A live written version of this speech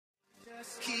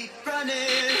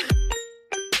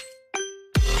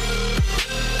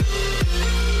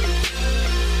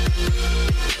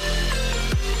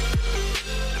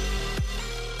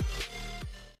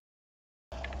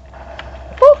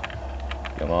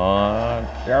on.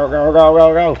 Go, go, go,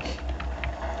 go, go.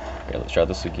 Okay, let's try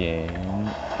this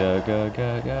again. Go, go,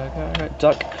 go, go, go, go.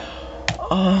 Duck.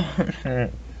 Oh.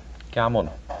 Come on.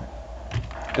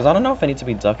 Because I don't know if I need to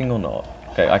be ducking or not.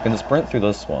 Okay, I can sprint through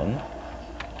this one.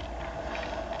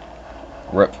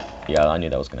 Rip. Yeah, I knew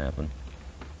that was going to happen.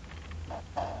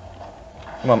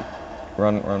 Come on.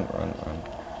 Run, run, run, run.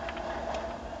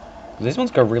 These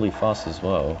ones go really fast as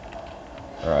well.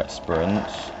 Alright, sprint.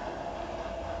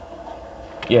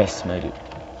 Yes, made it.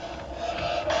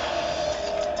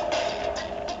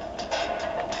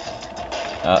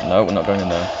 No, we're not going in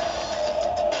there.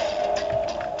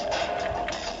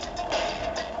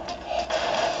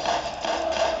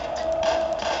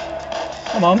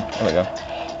 Come on. There we go.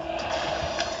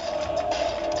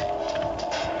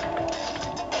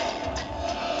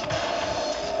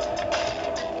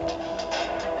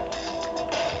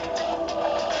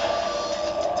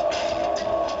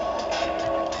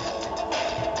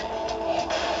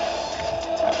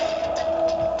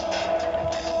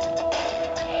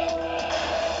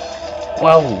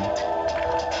 Whoa!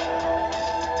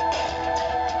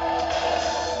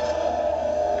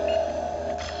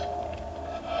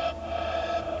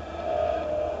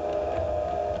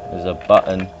 There's a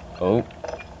button. Oh.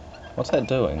 What's that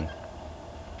doing?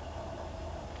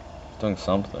 It's doing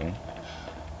something.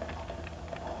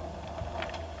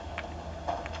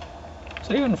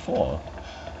 What's it even for?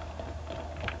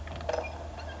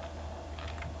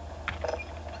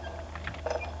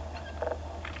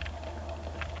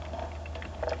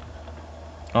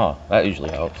 Oh, that usually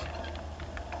helps.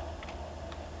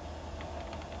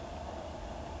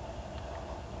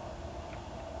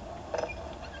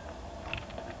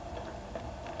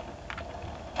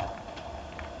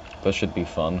 That should be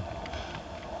fun.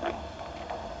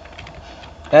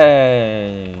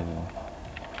 Hey!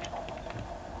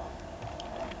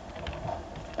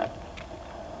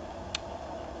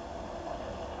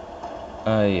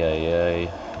 Ay, ay,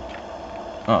 ay.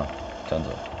 Oh, turns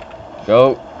out.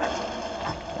 Go!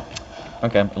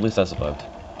 Okay, at least I survived.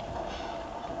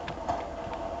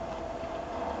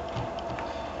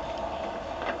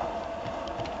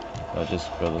 I'll just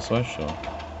go this way, sure.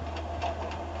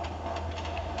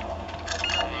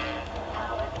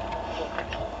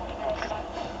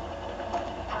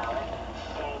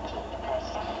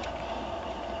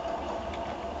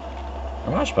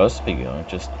 Am I supposed to be going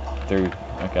just through?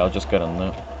 Okay, I'll just get on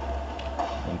there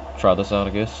and try this out, I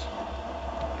guess.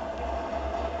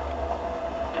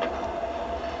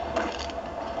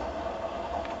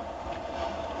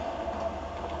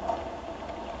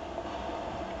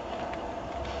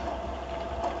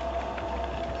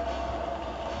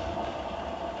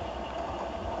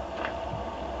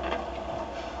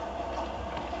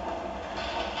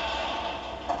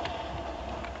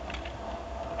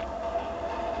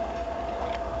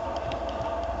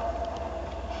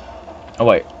 Oh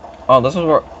wait. Oh, this was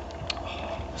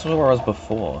where I was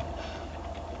before.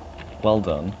 Well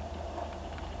done.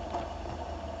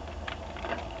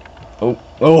 Oh,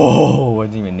 oh! I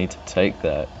didn't even need to take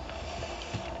that.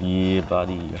 Yeah,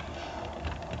 buddy.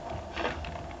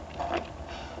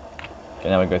 Okay,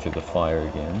 now we go through the fire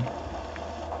again.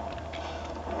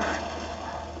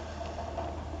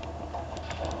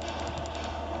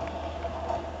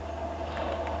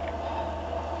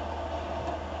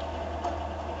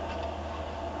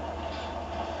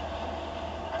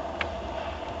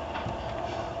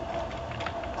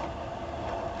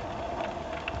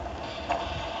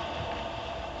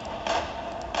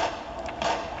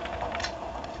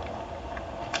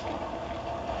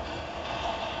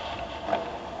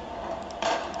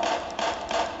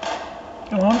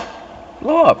 Come on,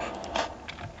 blow up!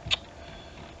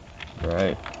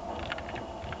 Right.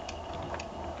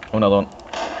 Oh, another one.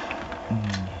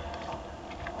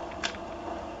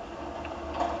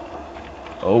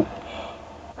 Oh.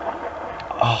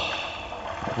 Oh.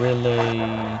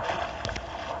 Really?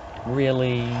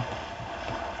 Really?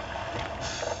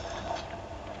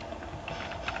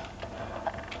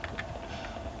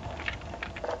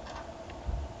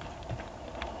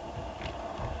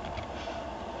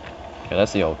 Okay,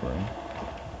 that's the old room.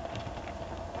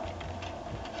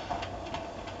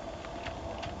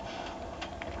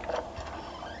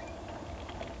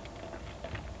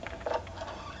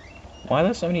 Why are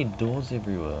there so many doors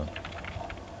everywhere?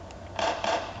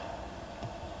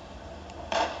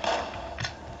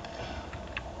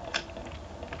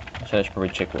 Actually, I should probably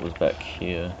check what was back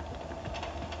here.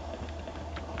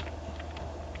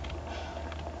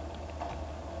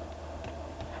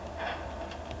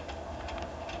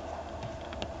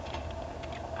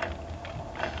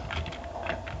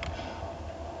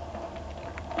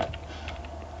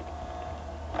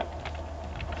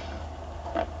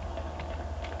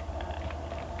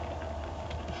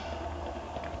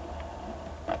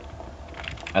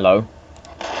 Hello?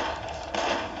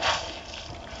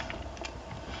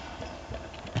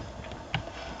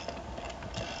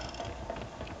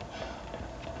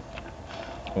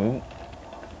 Ooh.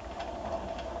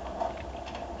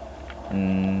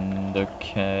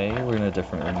 Okay, we're in a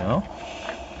different room now.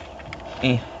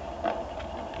 Eh.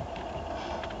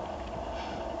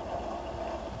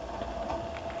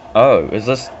 Oh, is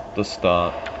this the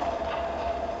start?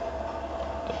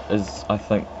 I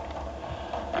think...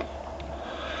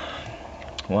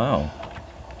 Wow.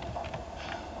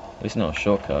 At least not a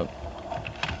shortcut.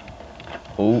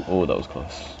 Oh, that was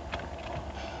close.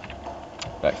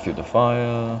 Back through the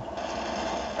fire.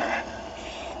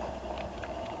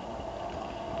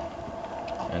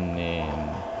 And then...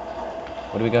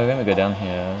 Where do we go again? We go down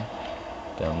here.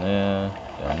 Down there.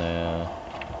 Down there.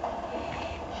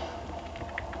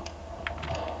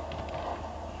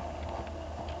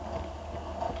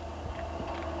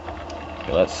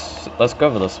 Okay, let's go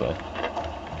over this way.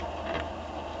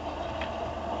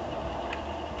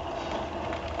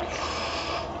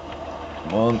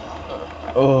 Come on.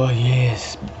 Oh,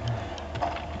 yes.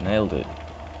 Nailed it.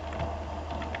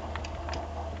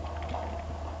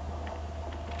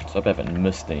 So I hope I haven't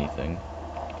missed anything.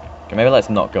 Okay, maybe let's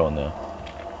not go in there.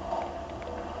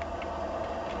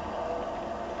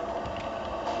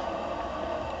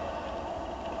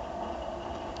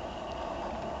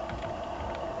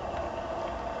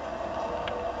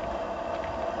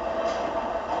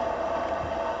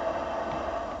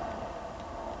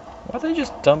 Why are they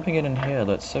just dumping it in here?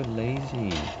 That's so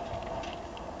lazy.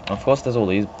 Of course there's all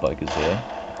these buggers here.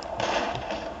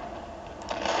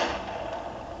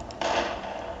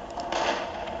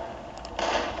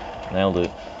 Nailed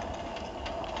it.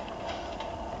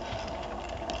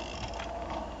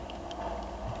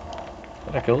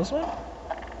 Did I kill this one?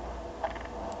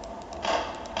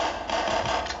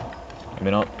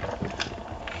 Maybe not.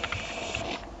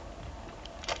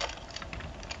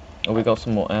 Oh, we got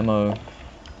some more ammo.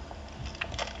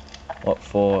 What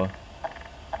for?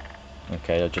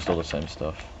 Okay, they're just all the same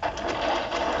stuff.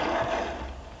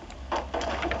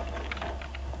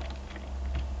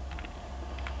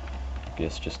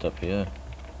 Guess just up here.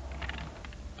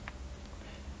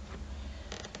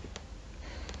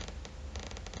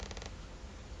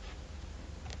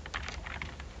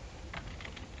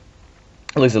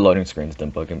 At least the loading screens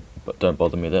don't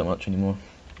bother me that much anymore.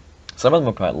 Some of them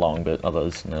are quite long, but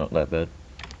others, they're not that bad.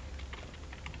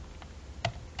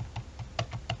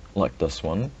 Like this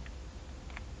one,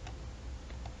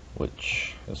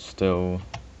 which is still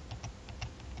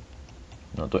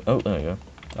not doing. Oh, there you go.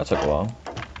 That took a while.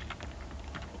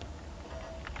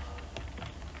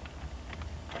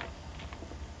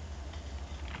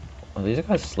 Are these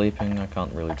guys sleeping? I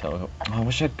can't really tell. Oh, I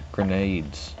wish I had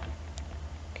grenades.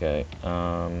 Okay,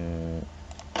 boom!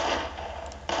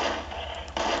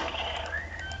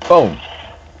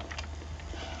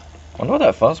 I wonder why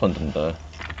that first one didn't die.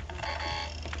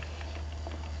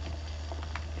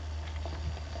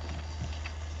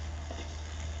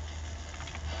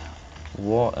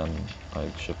 What am I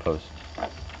supposed...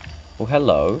 Oh,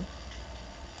 hello.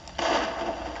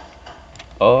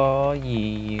 Oh,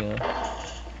 yeah.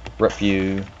 Rip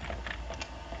you.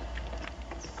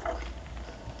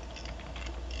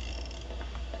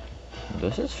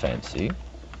 This is fancy.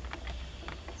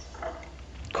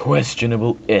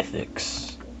 Questionable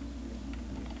ethics.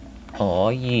 Oh,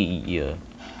 yeah.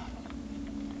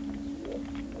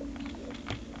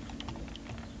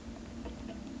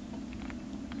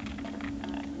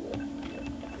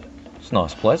 It's a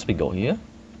nice place we got here.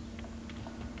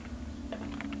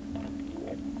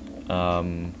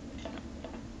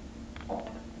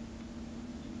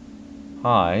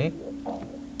 Hi.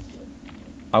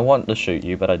 I want to shoot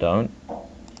you, but I don't.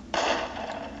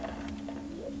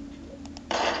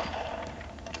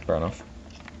 Fair enough.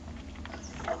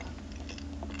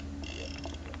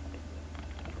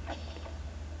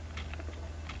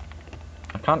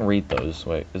 I can't read those.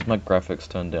 Wait, is my graphics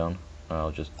turned down?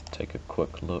 I'll just take a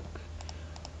quick look.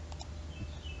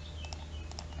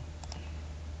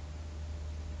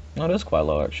 No, it is quite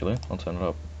low actually. I'll turn it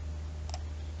up.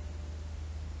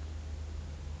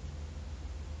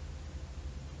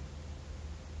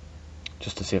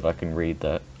 Just to see if I can read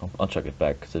that. I'll check it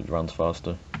back because it runs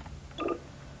faster.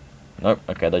 Nope,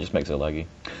 okay, that just makes it laggy.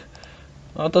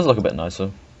 Oh, it does look a bit nicer.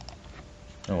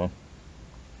 Oh well.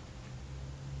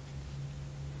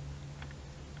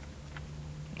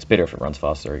 It's better if it runs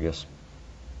faster, I guess.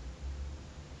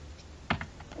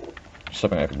 Just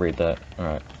hoping I can read that.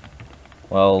 Alright.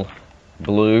 Well,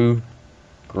 blue,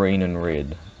 green, and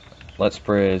red. Let's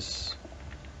press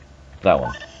that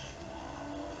one.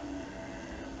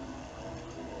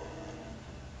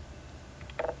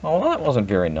 Oh, well, that wasn't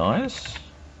very nice.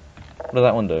 What did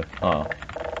that one do? Oh.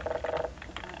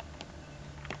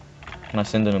 Can I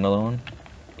send in another one?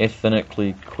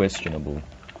 Ethnically questionable.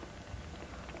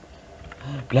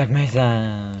 Black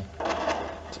Mesa!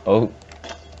 Oh.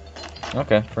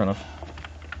 Okay, fair enough.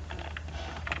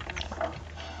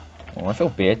 Oh, I feel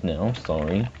bad now, I'm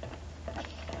sorry.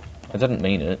 I didn't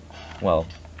mean it. Well,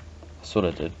 I sort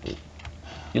of did, but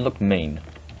you look mean.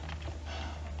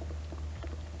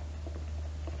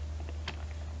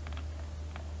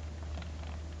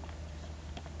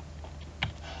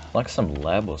 Like some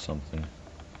lab or something.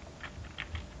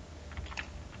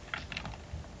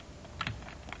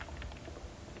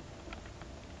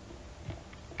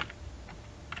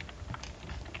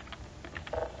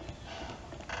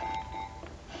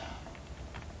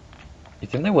 You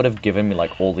think they would have given me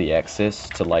like all the access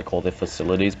to like all their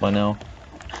facilities by now?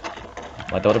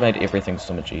 Like that would have made everything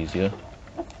so much easier.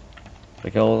 Did I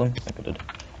kill all of them? I think I did.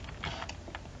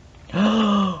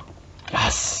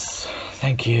 Yes!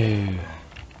 Thank you!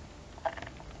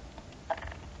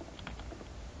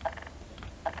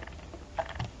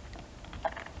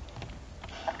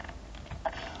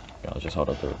 I'll just hold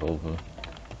up the revolver.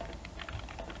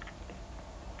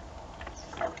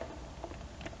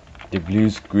 The blue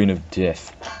screen of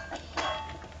death.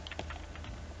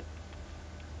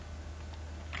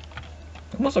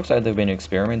 It almost looks like they've been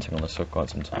experimenting on this for quite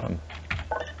some time.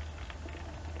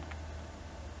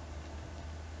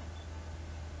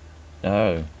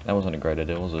 No, that wasn't a great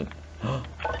idea, was it?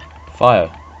 Fire!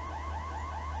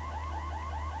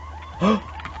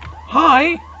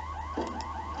 Hi!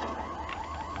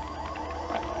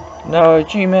 No,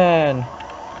 G-Man!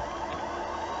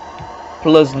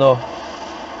 Please no.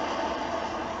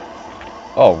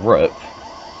 Oh, rip.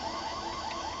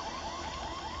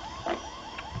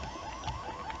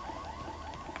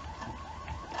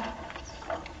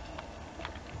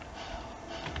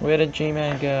 Where did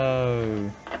G-Man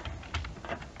go?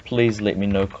 Please let me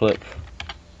no clip.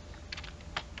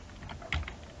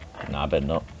 Nah, I bet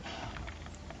not.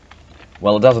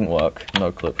 Well, it doesn't work,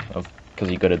 no clip,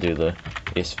 because you gotta do the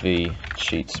SV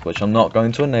cheats, which I'm not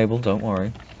going to enable, don't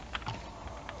worry.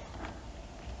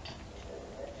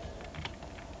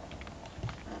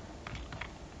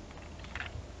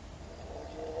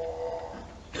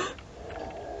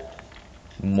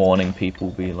 Morning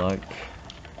people be like.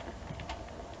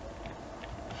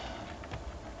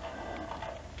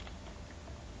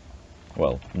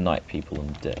 Well, night people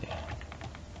and day.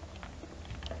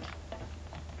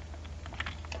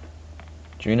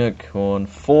 Unicorn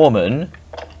Foreman.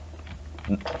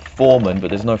 Foreman, but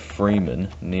there's no Freeman.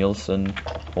 Nielsen,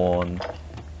 Horn,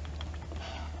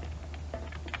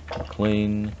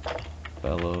 McLean,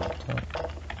 Bellow.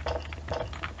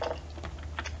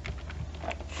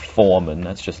 Foreman,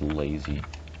 that's just lazy.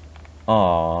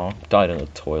 Aww, died in the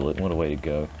toilet. What a way to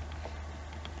go.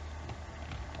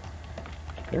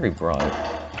 Very bright.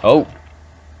 Oh!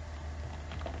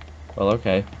 Well,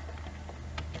 okay.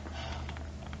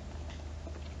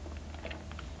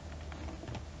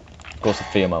 Of course, the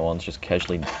Fiamma one's just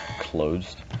casually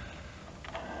closed.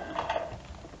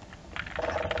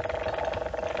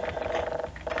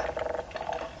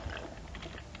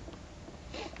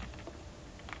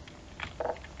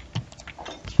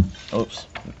 Oops,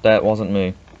 that wasn't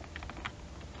me.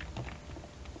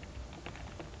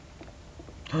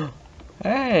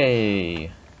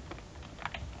 Hey!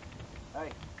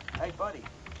 Hey, buddy.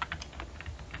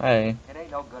 Hey. It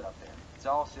ain't no good up there. It's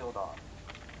all sealed off.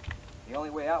 The only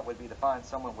way out would be to find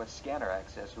someone with scanner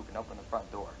access who can open the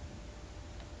front door.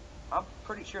 I'm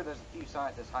pretty sure there's a few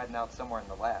scientists hiding out somewhere in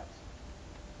the labs.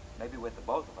 Maybe with the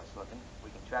both of us looking,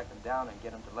 we can track them down and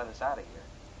get them to let us out of here.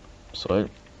 So,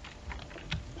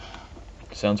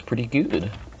 sounds pretty good.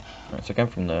 Alright, so I come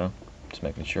from there. Just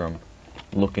making sure I'm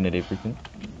looking at everything.